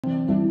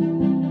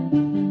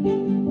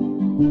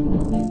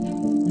Welcome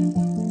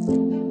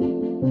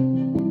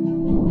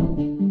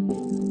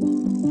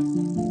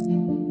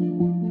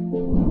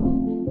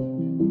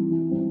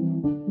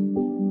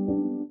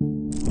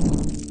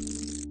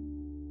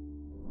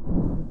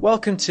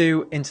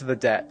to Into the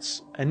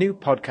Depths, a new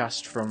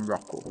podcast from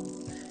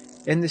Rockwell.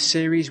 In this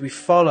series, we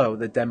follow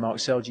the Denmark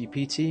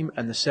SailGP team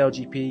and the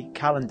SailGP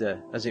calendar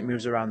as it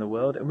moves around the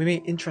world, and we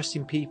meet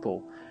interesting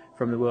people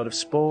from the world of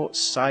sports,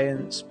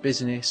 science,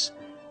 business,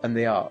 and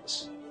the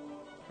arts.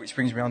 Which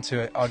brings me on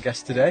to our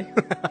guest today.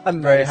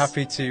 I'm very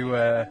happy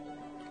to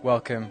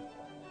welcome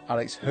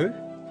Alex Hogh.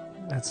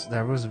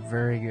 That was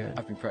very good.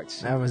 I've been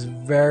practicing. That was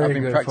very good.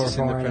 I've been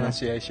practicing the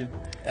pronunciation.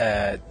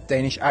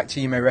 Danish actor,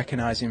 you may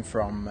recognise him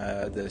from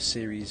the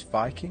series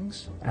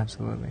Vikings.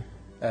 Absolutely.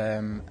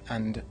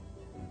 And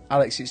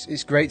Alex,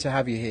 it's great to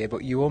have you here,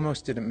 but you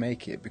almost didn't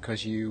make it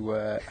because you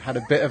had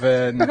a bit of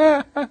an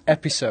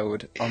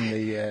episode on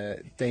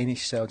the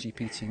Danish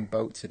SailGP team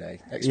boat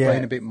today.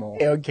 Explain a bit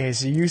more. Okay,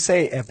 so you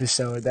say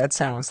episode. That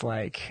sounds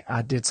like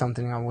I did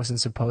something I wasn't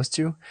supposed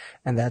to,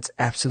 and that's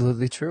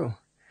absolutely true.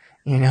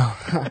 You know,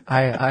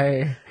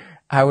 I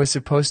was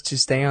supposed to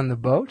stay on the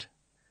boat,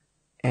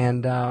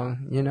 and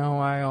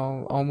I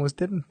almost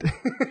didn't.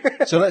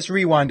 So let's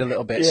rewind a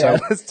little bit. Yeah,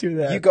 so let's do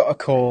that. You got a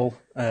call,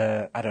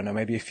 I don't know,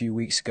 maybe a few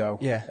weeks ago.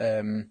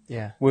 Yeah.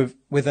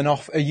 With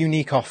a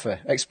unique offer.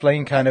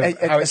 Explain kind of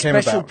how it came about.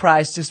 A special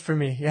prize just for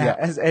me. Yeah.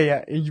 As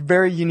a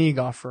very unique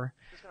offer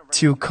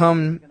to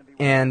come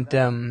and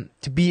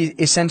to be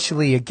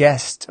essentially a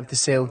guest of the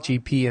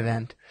SailGP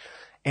event,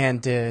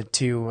 and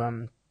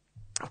to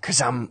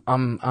because I'm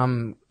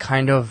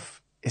kind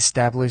of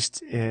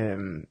established,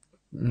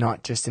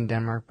 not just in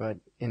Denmark, but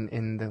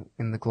in the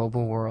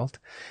global world,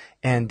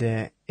 and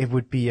it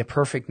would be a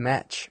perfect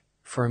match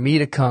for me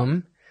to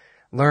come,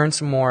 learn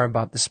some more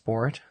about the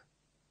sport,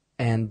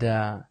 and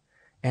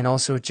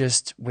also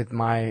just with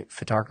my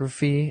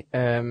photography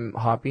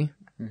hobby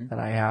that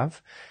I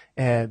have,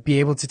 be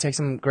able to take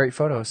some great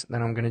photos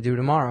that I'm going to do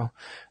tomorrow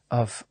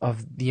of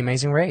the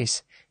amazing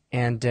race,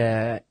 and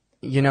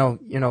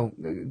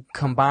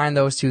combine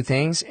those two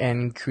things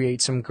and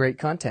create some great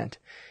content.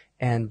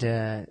 And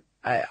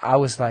I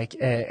was like,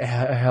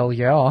 hell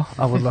yeah,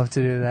 I would love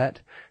to do that.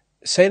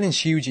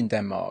 Sailing's huge in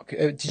Denmark.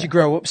 Did you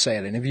grow up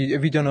sailing? Have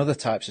you done other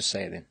types of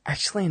sailing?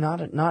 Actually, not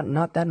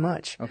that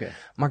much. Okay.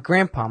 My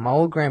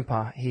old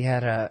grandpa, he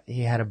had a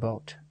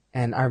boat,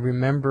 and I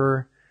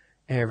remember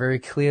very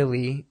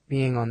clearly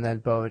being on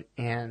that boat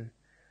and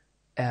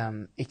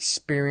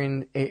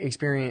experiencing.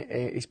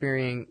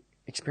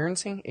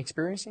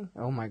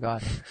 Oh my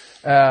God.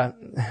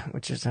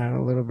 Which just had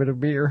a little bit of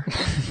beer.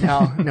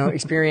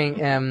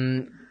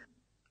 Experiencing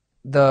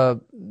the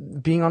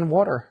being on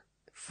water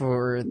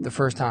for the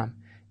first time,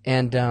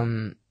 and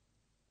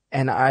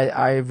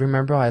I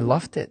remember I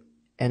loved it,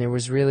 and there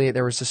was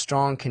a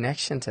strong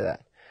connection to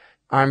that.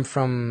 I'm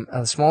from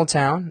a small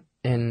town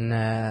in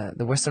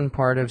the western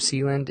part of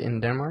Zealand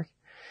in Denmark,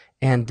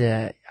 and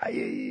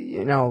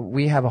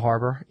we have a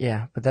harbor,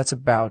 but that's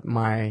about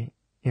my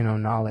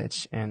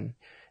knowledge and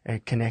a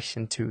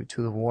connection to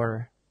the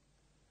water.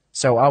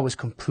 So I was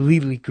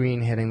completely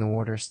green hitting the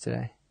waters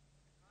today.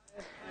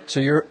 So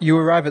you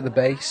arrive at the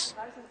base,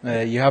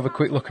 you have a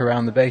quick look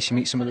around the base, you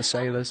meet some of the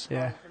sailors.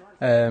 Yeah.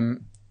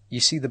 You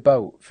see the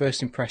boat.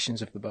 First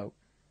impressions of the boat.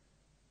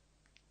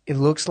 It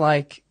looks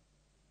like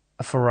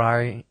a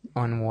Ferrari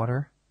on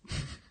water,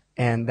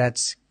 and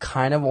that's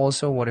kind of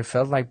also what it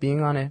felt like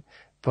being on it,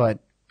 but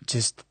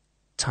just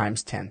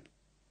times 10.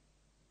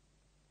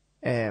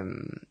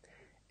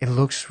 It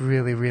looks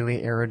really,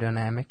 really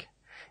aerodynamic,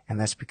 and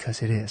that's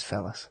because it is,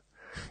 fellas.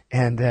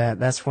 And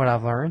that's what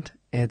I've learned.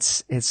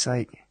 It's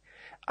like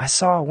I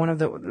saw one of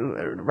the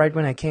right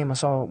when I came. I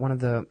saw one of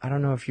the, I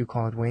don't know if you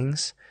call it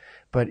wings,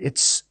 but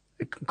it's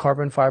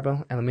carbon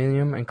fiber,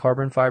 aluminum and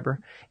carbon fiber,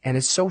 and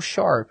it's so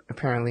sharp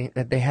apparently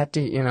that they had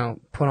to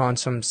put on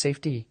some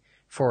safety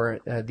for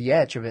the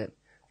edge of it,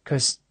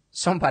 because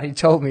somebody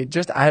told me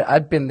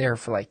I'd been there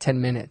for like 10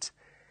 minutes.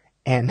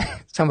 And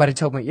somebody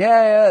told me,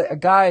 a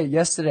guy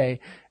yesterday,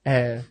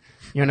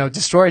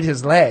 destroyed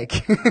his leg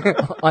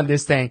on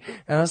this thing.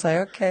 And I was like,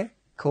 okay,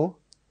 cool.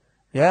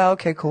 Yeah,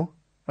 okay, cool.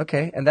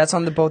 Okay. And that's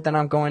on the boat that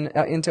I'm going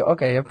into.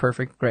 Okay, yeah,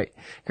 perfect. Great.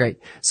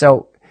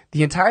 So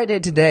the entire day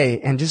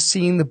today, and just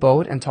seeing the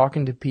boat and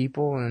talking to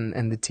people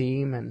and the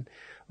team and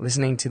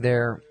listening to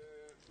their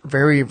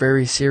very,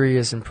 very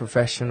serious and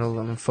professional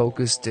and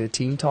focused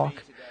team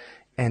talk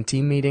and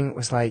team meeting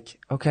was like,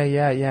 okay,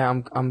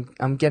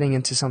 I'm getting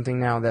into something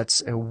now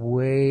that's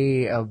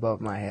way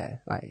above my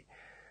head, like,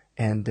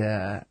 and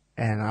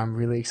I'm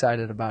really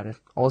excited about it.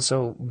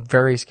 Also,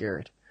 very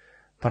scared,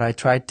 but I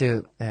tried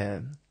to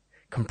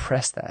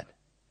compress that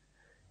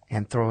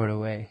and throw it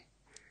away,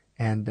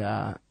 and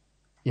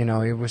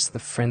it was the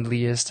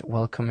friendliest,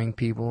 welcoming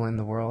people in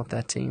the world.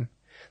 That team,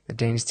 the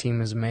Danish team,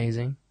 is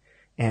amazing,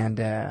 and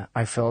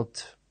I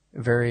felt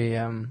very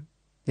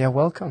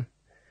welcome.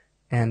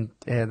 And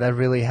that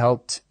really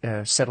helped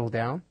settle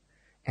down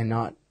and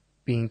not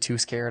being too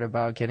scared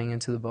about getting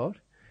into the boat.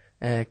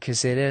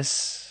 Because it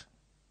is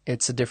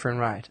It's a different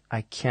ride.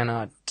 I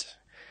cannot.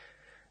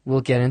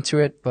 We'll get into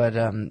it, but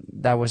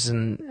that was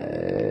an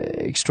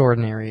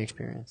extraordinary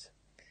experience.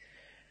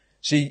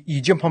 So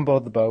you jump on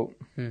board the boat.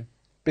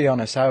 Be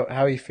honest, how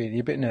are you feeling?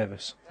 You're a bit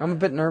nervous. I'm a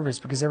bit nervous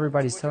because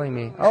everybody's telling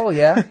me, "Oh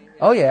yeah,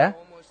 oh yeah,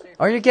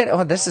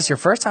 oh this is your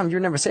first time.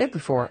 You've never sailed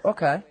before.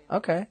 Okay,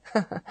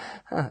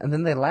 and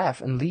then they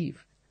laugh and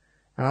leave,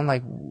 and I'm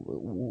like,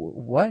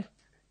 what?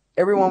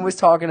 Everyone was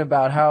talking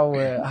about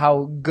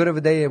how good of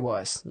a day it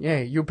was.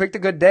 Yeah, you picked a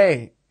good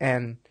day,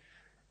 and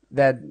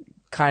that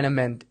kind of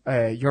meant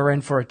you're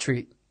in for a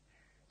treat.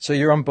 So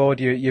you're on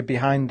board. You're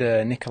behind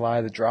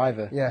Nikolai, the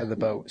driver of the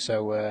boat.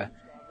 So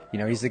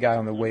he's the guy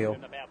on the wheel.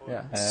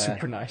 Yeah,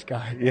 super nice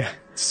guy. Yeah,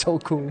 so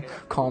cool,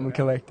 calm and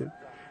collected.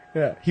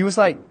 Yeah, he was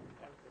like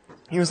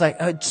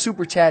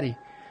super chatty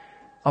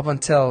up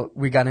until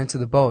we got into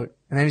the boat,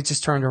 and then he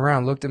just turned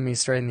around, looked at me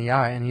straight in the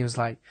eye, and he was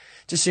like,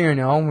 "Just so you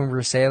know, when we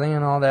were sailing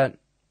and all that,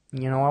 I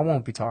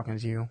won't be talking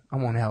to you. I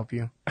won't help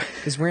you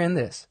because we're in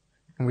this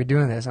and we're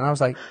doing this." And I was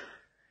like,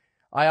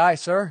 "Aye, aye,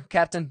 sir,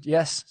 Captain.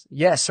 Yes,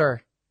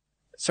 sir,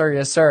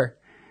 yes, sir."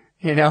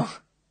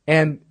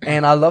 And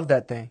I love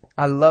that thing.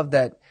 I love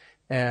that.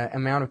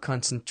 Amount of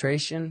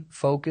concentration,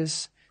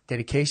 focus,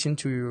 dedication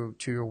to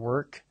your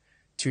work,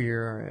 to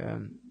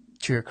your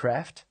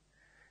craft,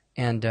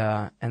 and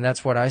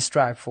that's what I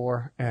strive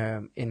for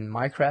in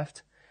my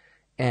craft,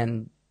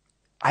 and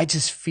I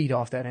just feed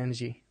off that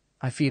energy.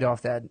 I feed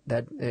off that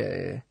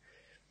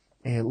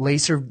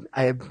laser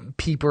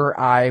peeper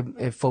eye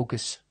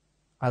focus.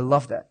 I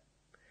love that,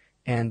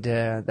 and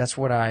that's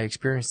what I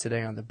experienced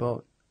today on the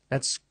boat.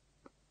 That's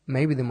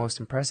maybe the most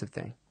impressive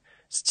thing.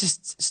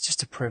 It's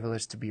just a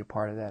privilege to be a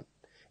part of that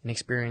and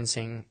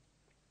experiencing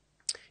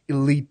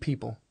elite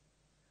people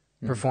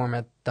perform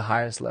at the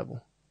highest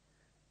level,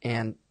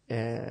 and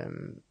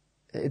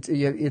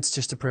it's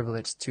just a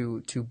privilege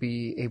to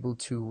be able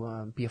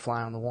to be a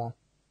fly on the wall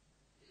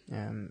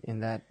in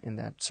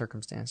that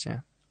circumstance.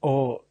 Yeah.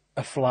 Or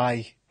a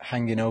fly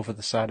hanging over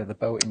the side of the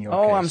boat in your case.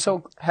 Oh, I'm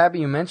so happy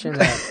you mentioned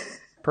that.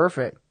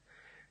 Perfect.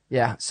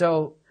 Yeah.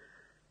 So.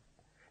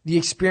 The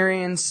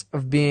experience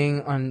of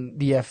being on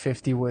the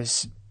F-50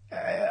 was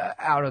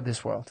out of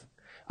this world.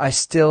 I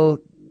still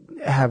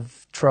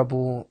have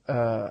trouble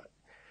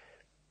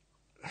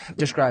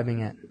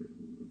describing it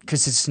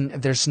because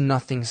there's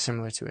nothing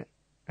similar to it.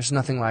 There's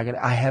nothing like it.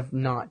 I have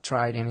not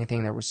tried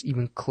anything that was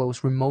even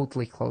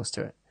remotely close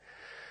to it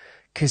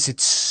because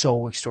it's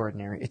so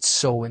extraordinary. It's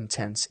so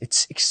intense.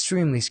 It's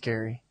extremely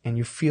scary, and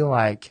you feel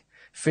like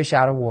fish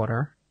out of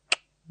water.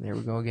 There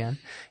we go again.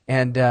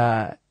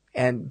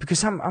 And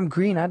because I'm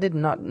green, I did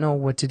not know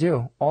what to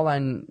do. All I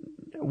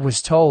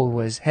was told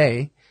was,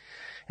 hey,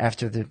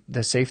 after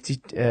the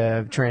safety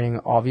training,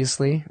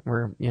 obviously,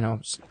 where,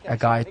 a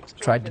guy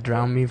tried to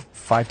drown me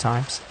 5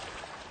 times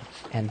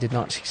and did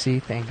not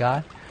succeed, thank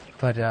God.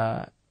 But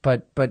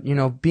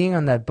being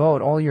on that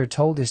boat, all you're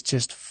told is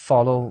just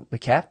follow the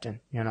captain,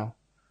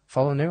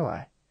 follow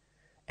Nikolai.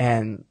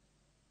 And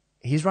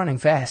he's running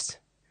fast.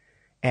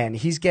 And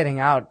he's getting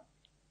out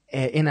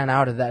in and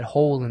out of that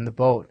hole in the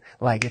boat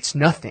like it's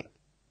nothing.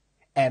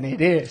 And it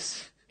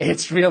is.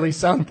 It's really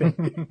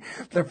something.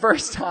 The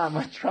first time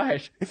we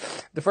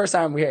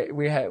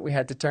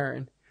had to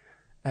turn,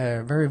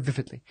 very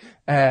vividly,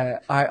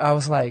 I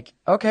was like,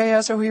 okay,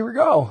 yeah, so here we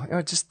go.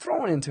 Just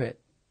thrown into it.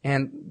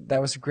 And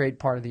that was a great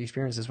part of the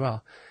experience as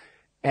well.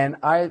 And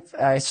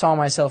I saw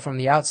myself from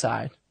the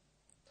outside,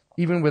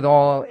 even with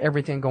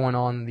everything going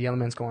on, the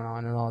elements going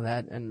on and all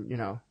that,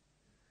 and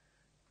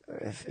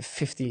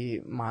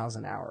 50 miles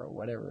an hour or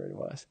whatever it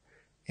was.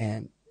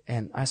 And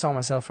I saw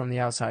myself from the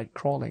outside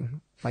crawling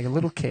like a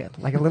little kid,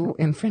 like a little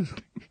infant,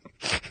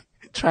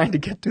 trying to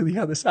get to the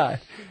other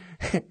side.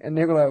 And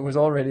Nikolai was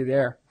already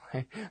there.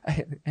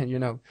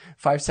 And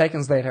 5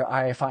 seconds later,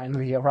 I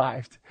finally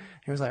arrived.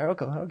 He was like,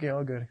 okay,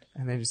 all good.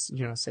 And they just,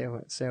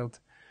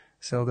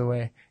 sailed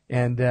away.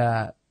 And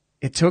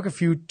it took a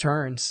few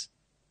turns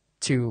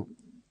to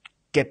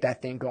get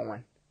that thing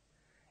going.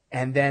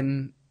 And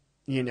then,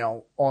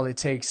 all it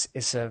takes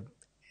is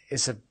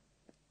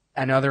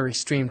another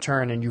extreme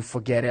turn, and you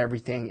forget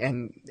everything,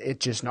 and it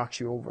just knocks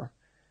you over.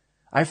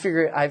 I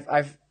figured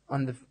I've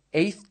on the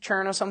 8th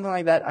turn or something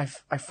like that,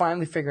 I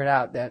finally figured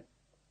out that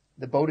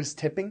the boat is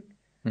tipping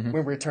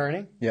when we're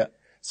turning. Yeah.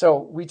 So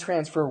we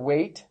transfer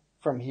weight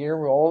from here,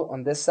 we're all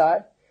on this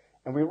side,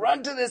 and we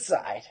run to this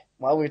side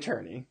while we're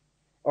turning,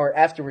 or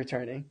after we're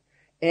turning,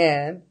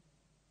 and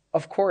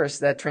of course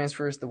that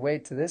transfers the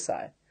weight to this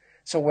side.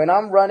 So when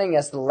I'm running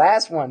as the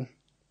last one,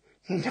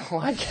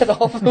 I get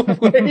all the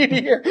weight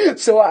here.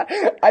 So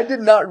I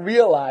did not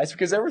realize,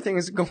 because everything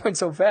is going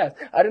so fast,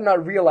 I did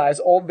not realize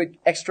all the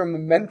extra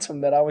momentum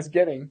that I was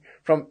getting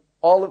from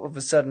all of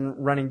a sudden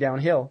running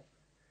downhill.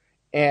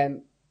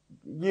 And,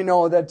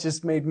 that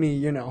just made me,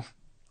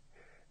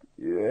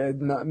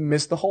 not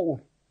miss the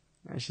hole,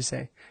 I should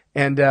say.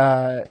 And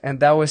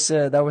that was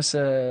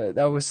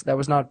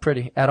not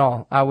pretty at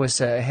all. I was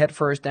head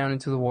first down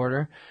into the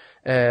water,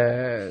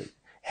 head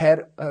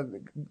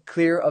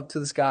clear up to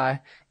the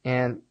sky,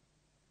 and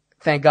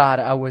thank God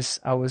I was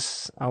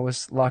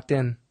locked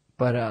in.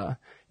 But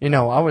you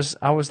know, I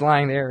was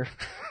lying there,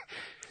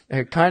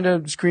 kind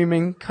of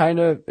screaming, kind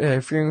of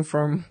fearing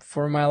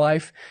for my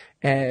life,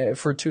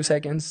 for 2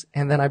 seconds,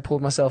 and then I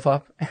pulled myself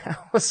up. And I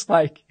was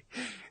like,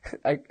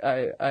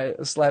 I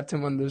slapped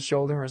him on the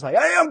shoulder. I was like,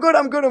 "Hey, I'm good,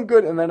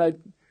 and then I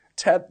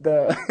tapped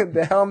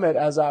the helmet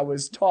as I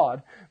was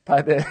taught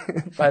by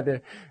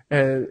the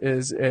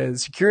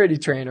security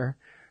trainer.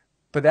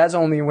 But that's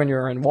only when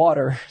you're in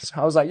water.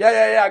 So I was like,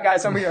 yeah,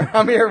 guys, I'm here,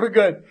 we're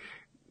good.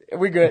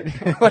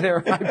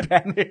 Whatever, I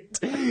panicked.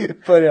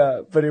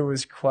 But it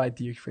was quite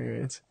the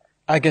experience.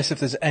 I guess if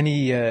there's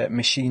any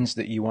machines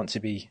that you want to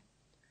be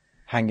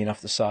hanging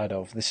off the side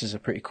of, this is a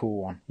pretty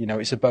cool one. You know,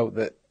 it's a boat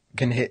that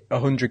can hit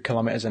 100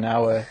 kilometers an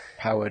hour,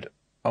 powered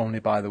only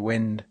by the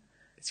wind.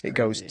 It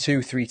goes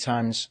 2-3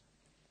 times,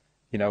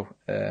 you know,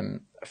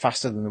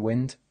 faster than the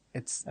wind.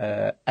 It's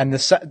and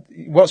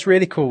what's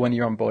really cool when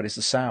you're on board is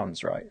the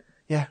sounds, right?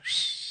 Yeah.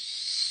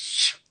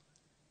 It's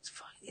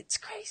fun. It's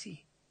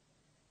crazy.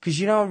 Because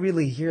you don't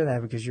really hear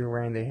that because you're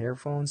wearing the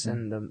earphones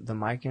and the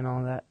mic and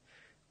all that.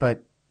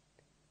 But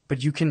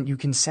you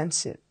can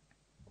sense it.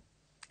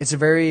 It's a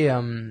very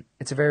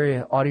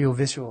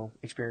audio-visual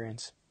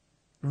experience.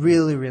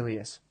 Really, really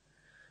is.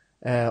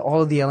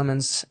 All of the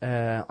elements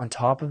on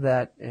top of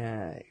that,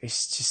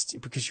 it's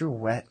just because you're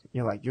wet.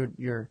 You're like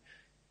you're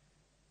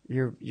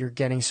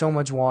getting so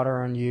much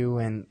water on you,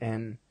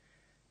 and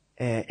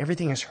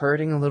everything is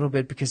hurting a little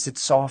bit because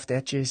it's soft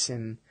edges,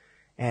 and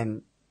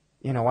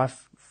you know, I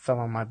fell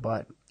on my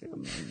butt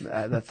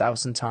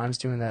 1,000 times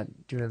doing that.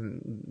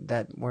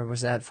 Where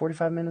was that?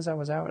 45 minutes I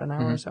was out, an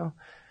hour or so,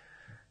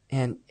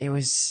 and it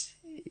was,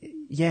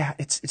 yeah,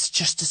 it's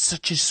just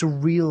such a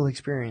surreal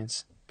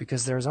experience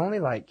because there's only,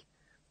 like,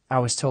 I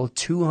was told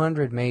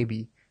 200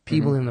 maybe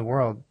people in the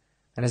world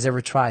that has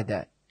ever tried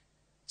that.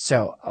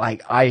 So,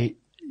 like, I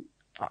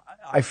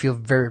feel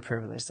very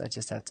privileged. I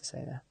just have to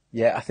say that.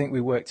 Yeah, I think we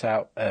worked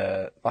out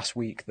last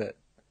week that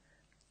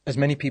as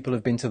many people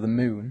have been to the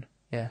moon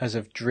as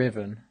have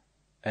driven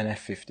an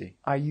F-50.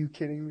 Are you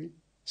kidding me?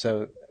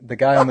 So the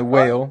guy on the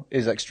wheel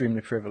is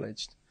extremely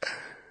privileged.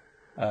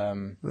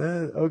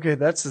 Okay,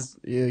 that's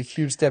a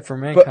huge step for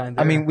mankind.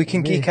 But I mean, we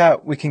can geek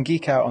out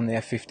on the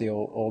F-50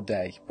 all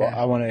day, but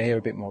I want to hear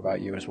a bit more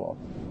about you as well.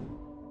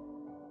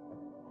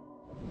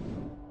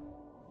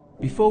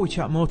 Before we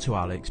chat more to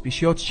Alex, be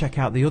sure to check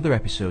out the other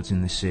episodes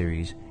in this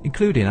series,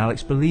 including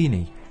Alex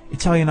Bellini,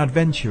 Italian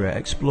adventurer,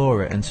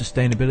 explorer and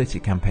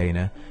sustainability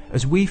campaigner,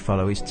 as we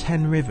follow his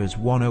 10 Rivers,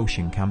 One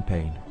Ocean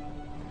campaign.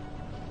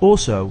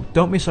 Also,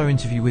 don't miss our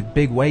interview with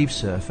big wave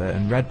surfer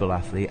and Red Bull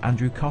athlete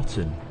Andrew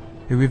Cotton,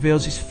 who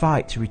reveals his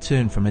fight to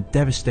return from a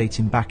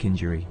devastating back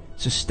injury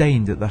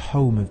sustained at the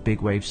home of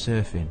big wave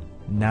surfing,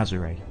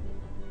 Nazaré.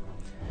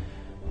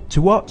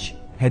 To watch,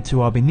 head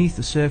to our Beneath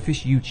the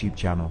Surface YouTube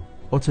channel,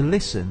 or to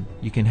listen,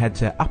 you can head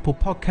to Apple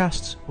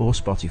Podcasts or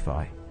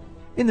Spotify.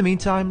 In the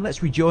meantime,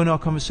 let's rejoin our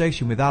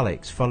conversation with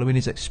Alex following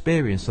his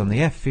experience on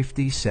the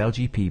F-50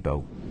 SailGP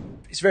boat.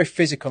 It's very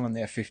physical on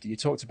the F-50. You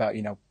talked about,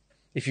 you know,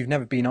 if you've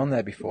never been on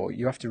there before,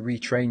 you have to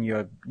retrain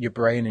your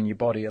brain and your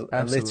body a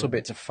little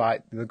bit to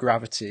fight the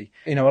gravity.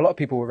 You know, a lot of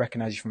people will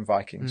recognize you from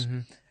Vikings.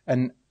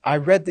 And I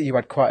read that you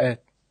had quite a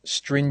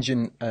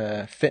stringent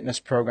fitness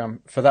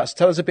program for that. So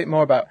tell us a bit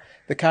more about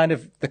the kind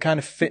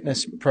of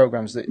fitness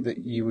programs that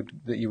you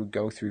would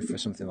go through for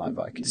something like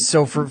Vikings.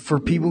 So for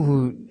people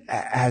who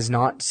has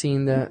not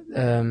seen the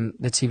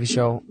TV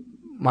show,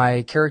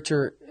 my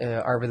character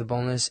Arvid the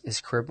Boneless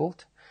is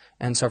crippled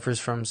and suffers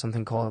from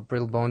something called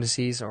brittle bone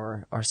disease,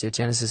 or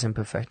osteogenesis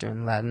imperfecta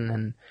in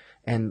Latin,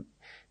 and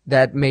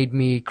that made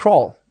me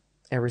crawl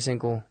every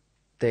single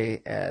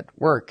day at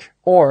work.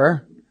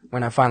 Or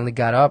when I finally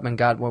got up and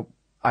got what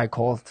I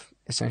called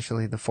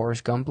essentially the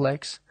Forrest Gump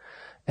legs,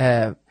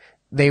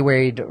 they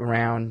weighed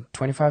around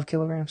 25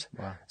 kilograms.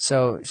 Wow.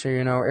 So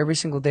you know, every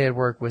single day at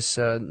work was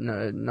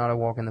not a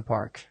walk in the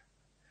park.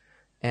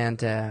 And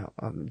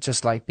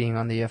just like being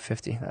on the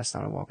F-50, that's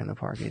not a walk in the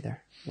park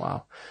either.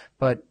 Wow.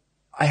 But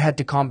I had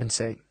to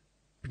compensate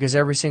because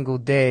every single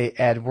day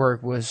at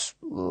work was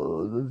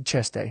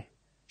chest day,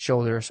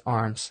 shoulders,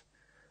 arms.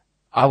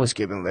 I was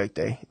giving leg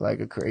day like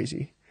a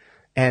crazy.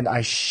 And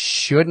I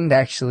shouldn't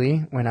actually,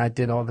 when I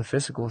did all the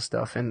physical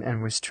stuff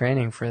and was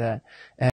training for that.